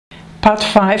Part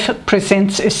 5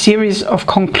 presents a series of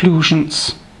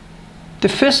conclusions. The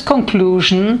first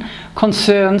conclusion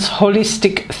concerns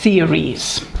holistic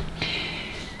theories.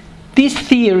 These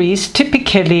theories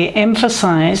typically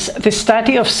emphasize the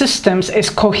study of systems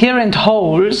as coherent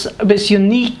wholes with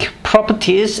unique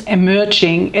properties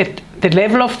emerging at the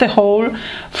level of the whole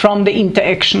from the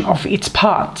interaction of its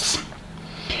parts.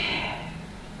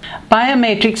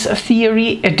 Biomatrix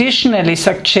theory additionally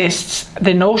suggests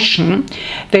the notion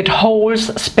that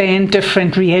wholes span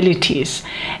different realities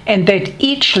and that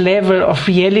each level of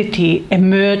reality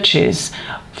emerges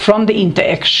from the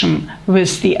interaction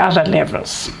with the other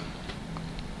levels.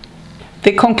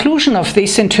 The conclusion of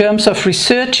this in terms of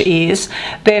research is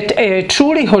that a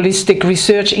truly holistic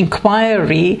research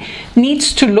inquiry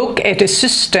needs to look at a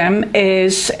system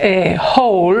as a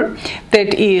whole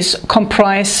that is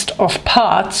comprised of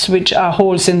parts which are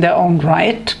wholes in their own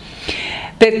right,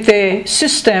 that the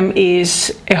system is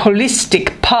a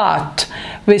holistic part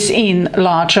within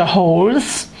larger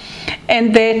wholes,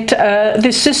 and that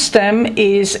the system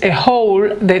is a whole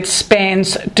that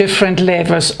spans different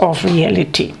levels of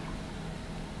reality.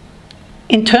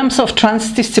 In terms of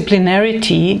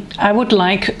transdisciplinarity, I would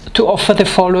like to offer the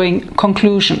following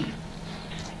conclusion.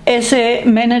 As a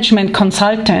management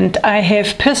consultant, I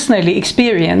have personally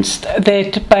experienced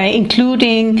that by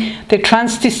including the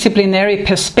transdisciplinary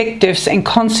perspectives and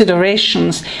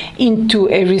considerations into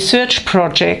a research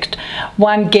project,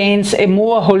 one gains a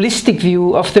more holistic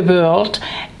view of the world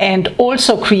and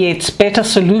also creates better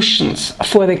solutions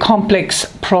for the complex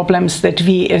problems that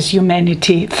we as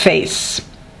humanity face.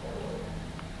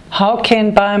 How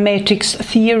can biomatrix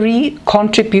theory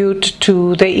contribute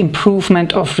to the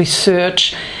improvement of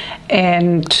research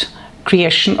and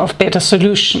creation of better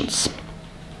solutions?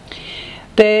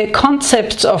 The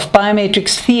concepts of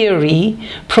biomatrix theory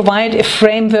provide a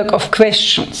framework of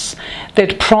questions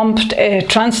that prompt a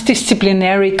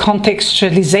transdisciplinary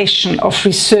contextualization of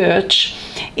research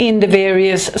in the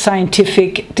various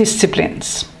scientific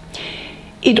disciplines.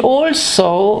 It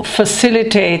also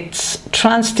facilitates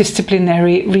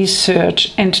transdisciplinary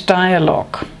research and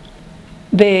dialogue.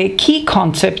 The key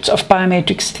concepts of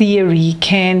biomatrix theory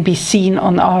can be seen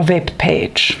on our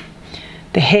webpage.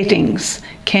 The headings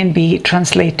can be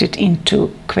translated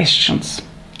into questions.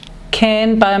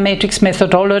 Can biomatrix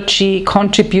methodology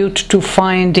contribute to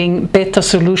finding better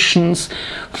solutions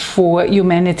for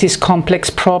humanity's complex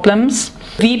problems?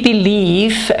 We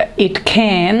believe it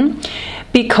can,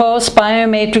 because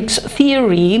biomatrix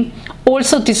theory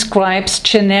also describes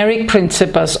generic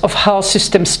principles of how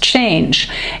systems change,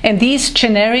 and these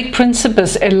generic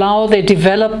principles allow the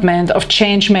development of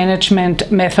change management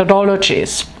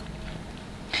methodologies.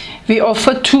 We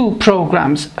offer two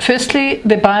programs. Firstly,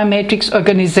 the Biomatrix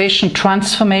Organization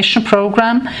Transformation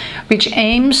Program, which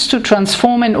aims to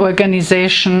transform an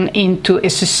organization into a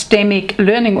systemic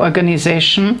learning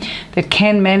organization that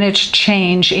can manage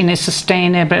change in a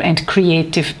sustainable and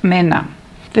creative manner.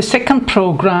 The second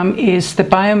program is the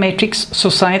Biomatrix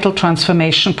Societal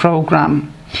Transformation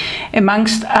Program.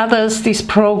 Amongst others, this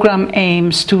program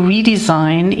aims to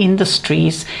redesign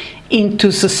industries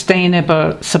into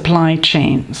sustainable supply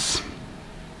chains.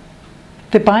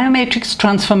 The biomatrix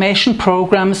transformation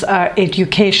programs are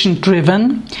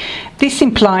education-driven. This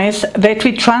implies that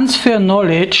we transfer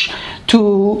knowledge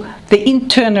to the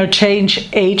internal change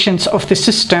agents of the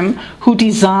system who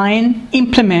design,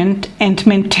 implement, and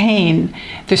maintain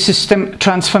the system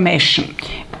transformation,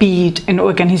 be it an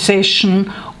organization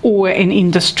or an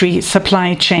industry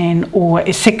supply chain or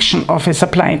a section of a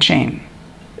supply chain.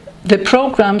 The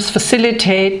programs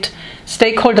facilitate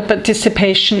stakeholder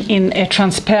participation in a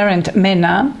transparent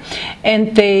manner,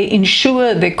 and they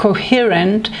ensure the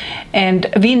coherent and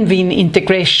win-win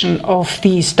integration of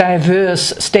these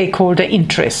diverse stakeholder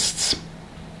interests.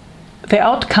 The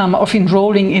outcome of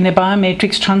enrolling in a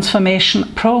biomatrix transformation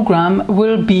program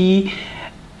will be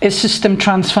a system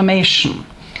transformation.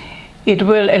 It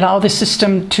will allow the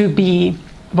system to be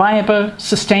viable,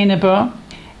 sustainable,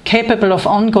 capable of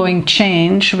ongoing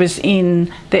change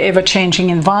within the ever-changing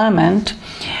environment,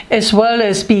 as well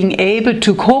as being able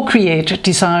to co-create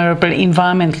desirable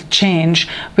environmental change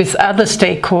with other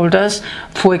stakeholders,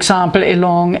 for example,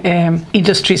 along an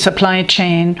industry supply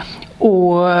chain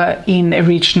or in a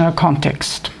regional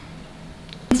context.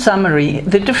 In summary,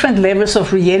 the different levels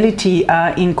of reality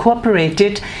are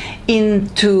incorporated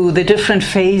into the different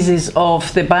phases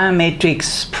of the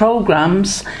biomatrix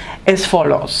programs as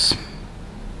follows.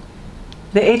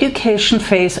 The education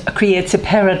phase creates a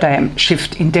paradigm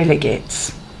shift in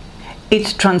delegates.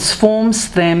 It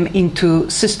transforms them into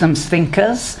systems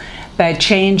thinkers by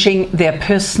changing their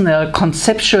personal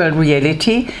conceptual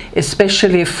reality,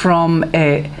 especially from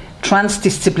a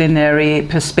transdisciplinary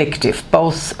perspective,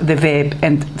 both the web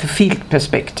and the field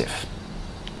perspective.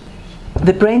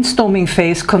 The brainstorming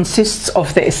phase consists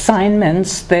of the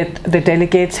assignments that the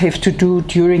delegates have to do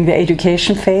during the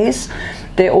education phase.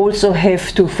 They also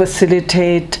have to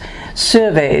facilitate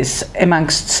surveys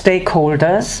amongst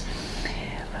stakeholders.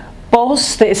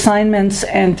 Both the assignments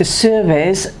and the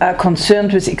surveys are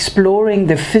concerned with exploring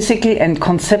the physical and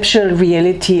conceptual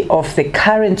reality of the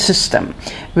current system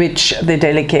which the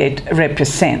delegate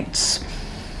represents.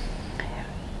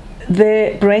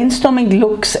 The brainstorming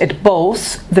looks at both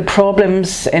the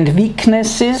problems and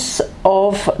weaknesses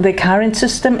of the current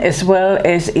system as well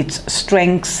as its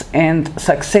strengths and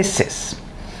successes.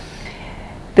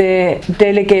 The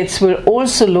delegates will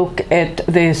also look at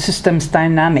the system's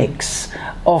dynamics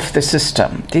of the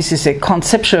system. This is a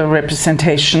conceptual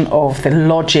representation of the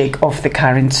logic of the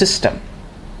current system.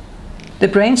 The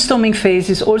brainstorming phase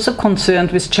is also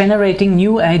concerned with generating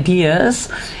new ideas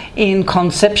in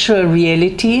conceptual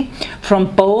reality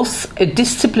from both a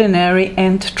disciplinary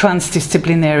and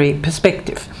transdisciplinary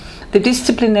perspective. The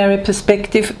disciplinary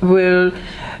perspective will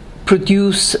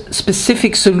produce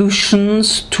specific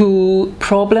solutions to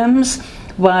problems,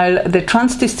 while the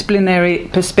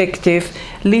transdisciplinary perspective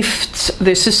lifts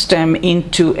the system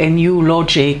into a new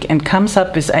logic and comes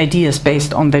up with ideas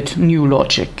based on that new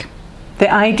logic.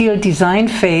 The ideal design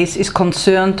phase is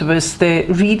concerned with the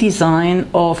redesign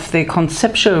of the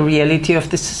conceptual reality of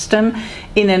the system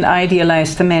in an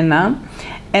idealized manner,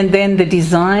 and then the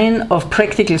design of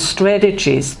practical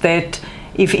strategies that,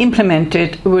 if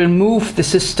implemented, will move the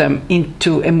system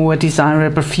into a more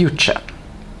desirable future.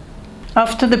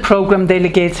 After the program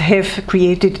delegates have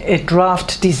created a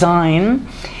draft design,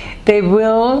 they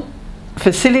will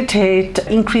facilitate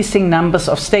increasing numbers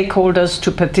of stakeholders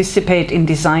to participate in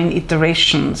design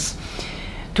iterations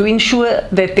to ensure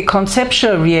that the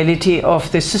conceptual reality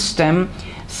of the system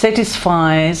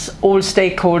satisfies all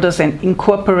stakeholders and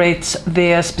incorporates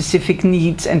their specific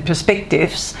needs and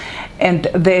perspectives, and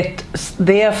that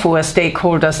therefore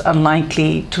stakeholders are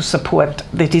likely to support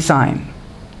the design.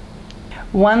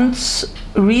 Once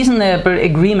reasonable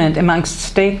agreement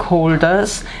amongst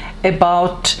stakeholders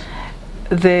about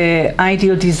the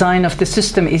ideal design of the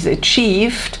system is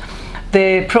achieved,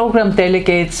 the program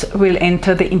delegates will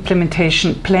enter the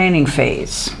implementation planning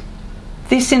phase.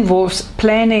 This involves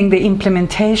planning the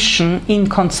implementation in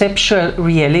conceptual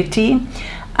reality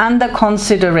under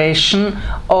consideration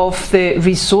of the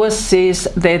resources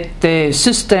that the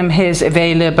system has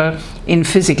available in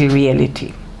physical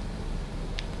reality.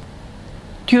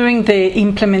 During the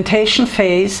implementation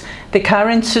phase, the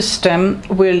current system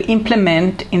will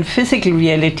implement in physical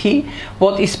reality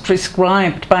what is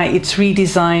prescribed by its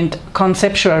redesigned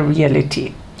conceptual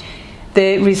reality.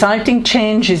 The resulting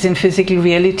changes in physical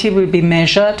reality will be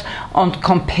measured and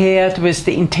compared with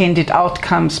the intended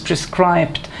outcomes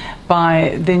prescribed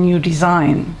by the new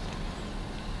design.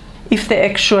 If the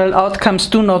actual outcomes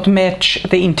do not match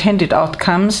the intended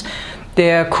outcomes,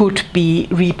 there could be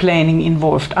replanning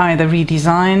involved, either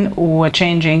redesign or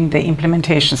changing the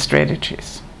implementation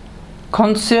strategies.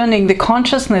 Concerning the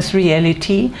consciousness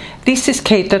reality, this is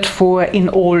catered for in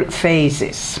all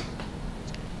phases.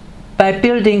 By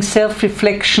building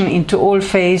self-reflection into all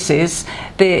phases,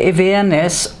 the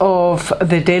awareness of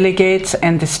the delegates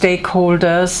and the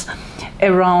stakeholders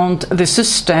around the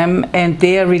system and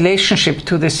their relationship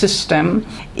to the system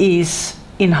is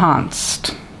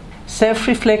enhanced.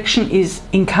 Self-reflection is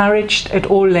encouraged at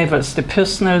all levels, the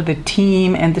personal, the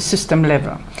team, and the system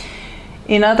level.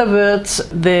 In other words,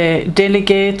 the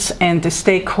delegates and the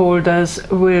stakeholders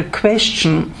will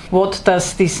question, what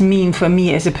does this mean for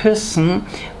me as a person?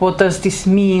 What does this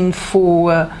mean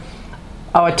for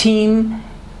our team?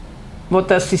 What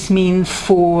does this mean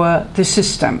for the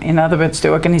system? In other words, the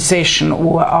organization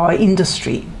or our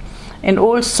industry. And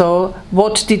also,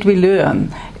 what did we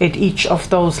learn at each of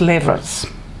those levels?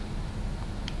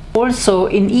 Also,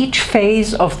 in each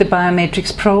phase of the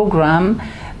Biomatrix program,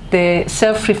 the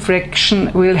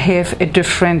self-reflection will have a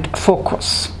different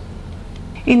focus.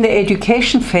 In the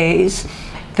education phase,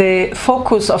 the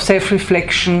focus of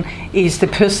self-reflection is the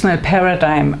personal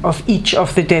paradigm of each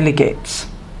of the delegates.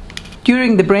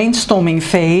 During the brainstorming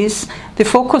phase, the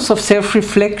focus of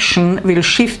self-reflection will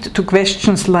shift to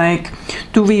questions like,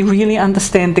 do we really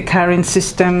understand the current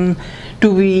system?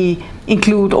 Do we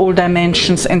include all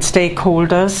dimensions and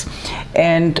stakeholders?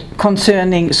 And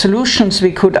concerning solutions,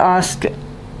 we could ask,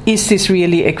 is this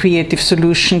really a creative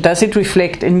solution? Does it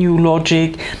reflect a new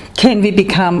logic? Can we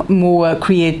become more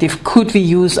creative? Could we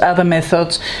use other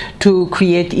methods to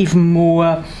create even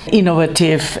more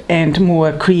innovative and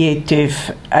more creative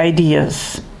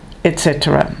ideas,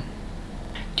 etc.?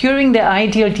 During the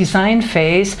ideal design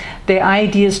phase, the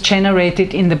ideas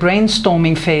generated in the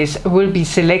brainstorming phase will be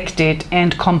selected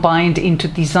and combined into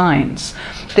designs.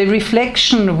 The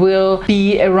reflection will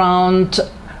be around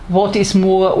what is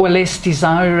more or less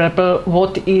desirable,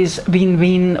 what is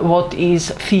win-win, what is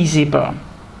feasible.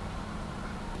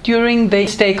 During the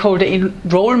stakeholder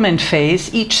enrollment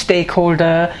phase, each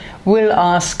stakeholder will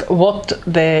ask what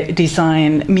the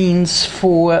design means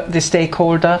for the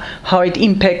stakeholder, how it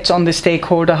impacts on the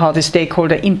stakeholder, how the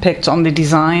stakeholder impacts on the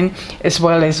design, as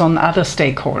well as on other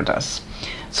stakeholders.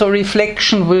 So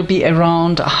reflection will be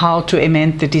around how to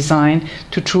amend the design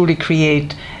to truly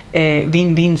create a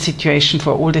win-win situation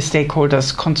for all the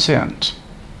stakeholders concerned.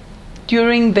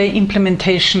 During the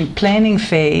implementation planning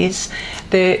phase,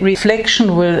 the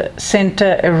reflection will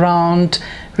center around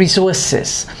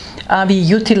resources. Are we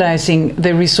utilizing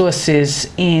the resources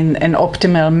in an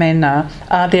optimal manner?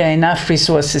 Are there enough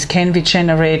resources? Can we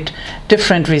generate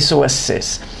different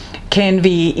resources? Can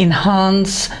we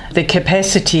enhance the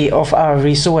capacity of our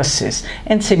resources?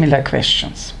 And similar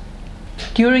questions.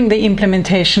 During the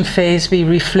implementation phase, we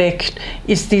reflect,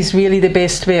 is this really the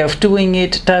best way of doing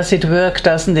it? Does it work?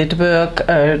 Doesn't it work?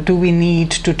 Do we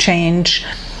need to change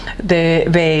the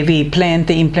way we planned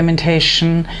the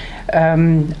implementation?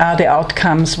 Are the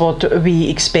outcomes what we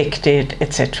expected,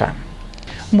 etc.?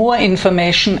 More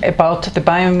information about the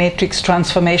Biomatrix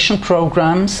transformation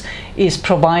programs is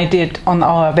provided on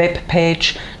our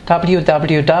webpage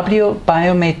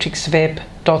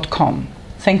www.biomatrixweb.com.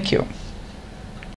 Thank you.